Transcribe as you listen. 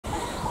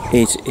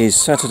It is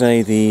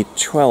Saturday the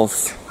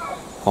 12th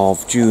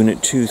of June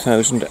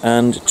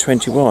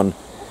 2021.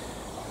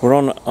 We're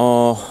on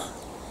our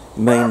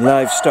main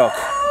livestock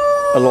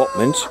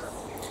allotment,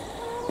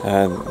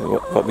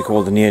 what we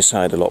call the near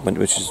side allotment,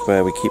 which is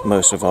where we keep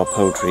most of our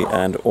poultry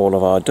and all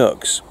of our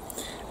ducks.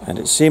 And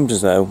it seemed as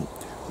though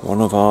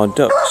one of our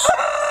ducks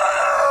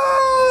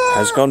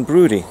has gone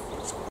broody.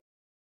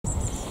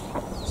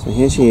 So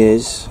here she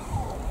is,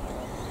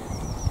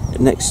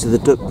 next to the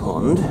duck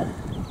pond.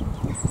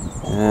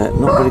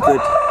 Not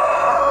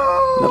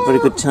very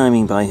good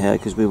timing by her,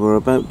 because we were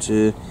about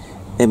to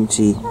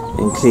empty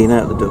and clean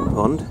out the duck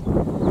pond.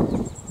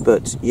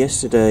 But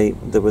yesterday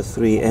there were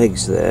 3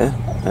 eggs there,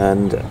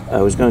 and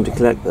I was going to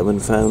collect them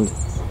and found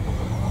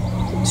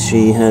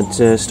she had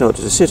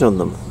started to sit on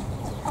them.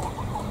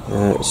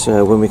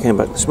 So when we came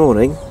back this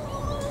morning,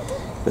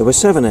 there were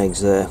 7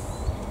 eggs there.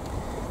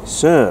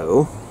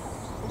 So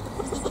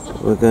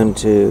we're going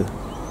to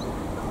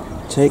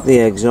take the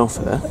eggs off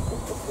her,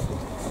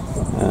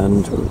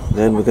 and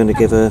then we're going to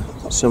give her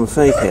some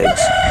fake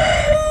eggs.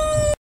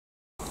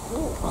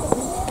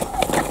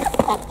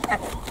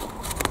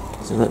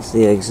 So that's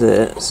the eggs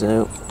there,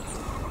 so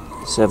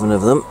 7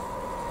 of them.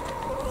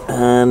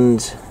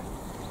 And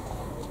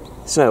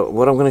so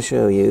what I'm going to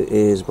show you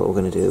is what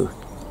we're going to do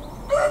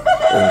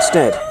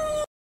instead.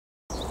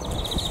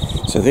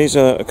 So these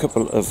are a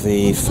couple of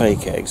the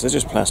fake eggs. They're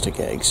just plastic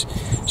eggs.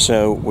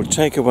 So we'll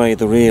take away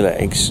the real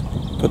eggs,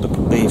 put the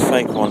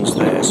fake ones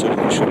there, so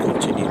she'll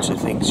continue to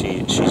think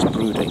she's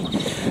brooding.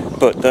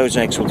 But those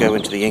eggs will go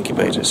into the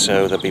incubator,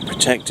 so they'll be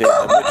protected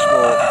and much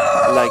more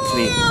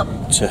likely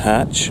to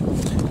hatch.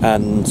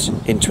 And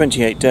in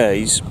 28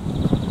 days,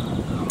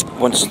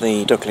 once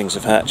the ducklings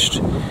have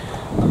hatched,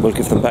 we'll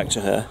give them back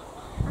to her,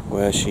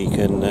 where she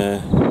can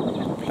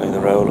play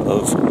the role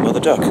of mother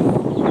duck.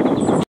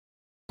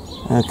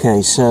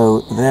 Okay,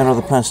 so there are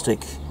the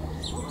plastic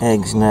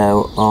eggs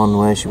now on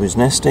where she was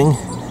nesting,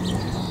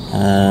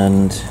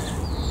 and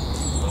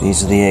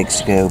these are the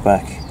eggs to go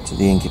back to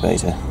the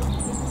incubator.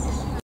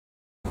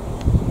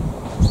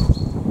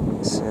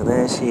 So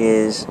there she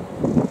is,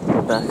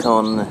 back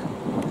on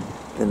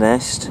the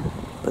nest,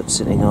 but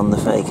sitting on the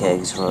fake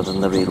eggs rather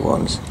than the real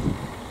ones.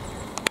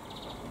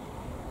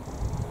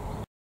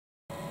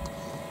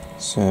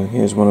 So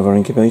here's one of our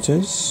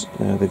incubators.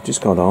 They've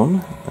just got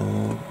on.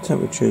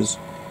 Temperature's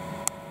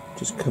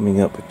just coming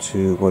up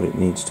to what it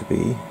needs to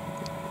be,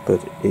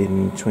 but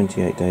in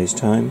 28 days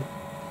time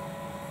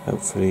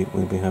hopefully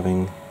we'll be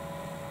having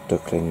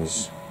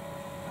ducklings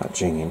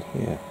hatching in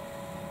here.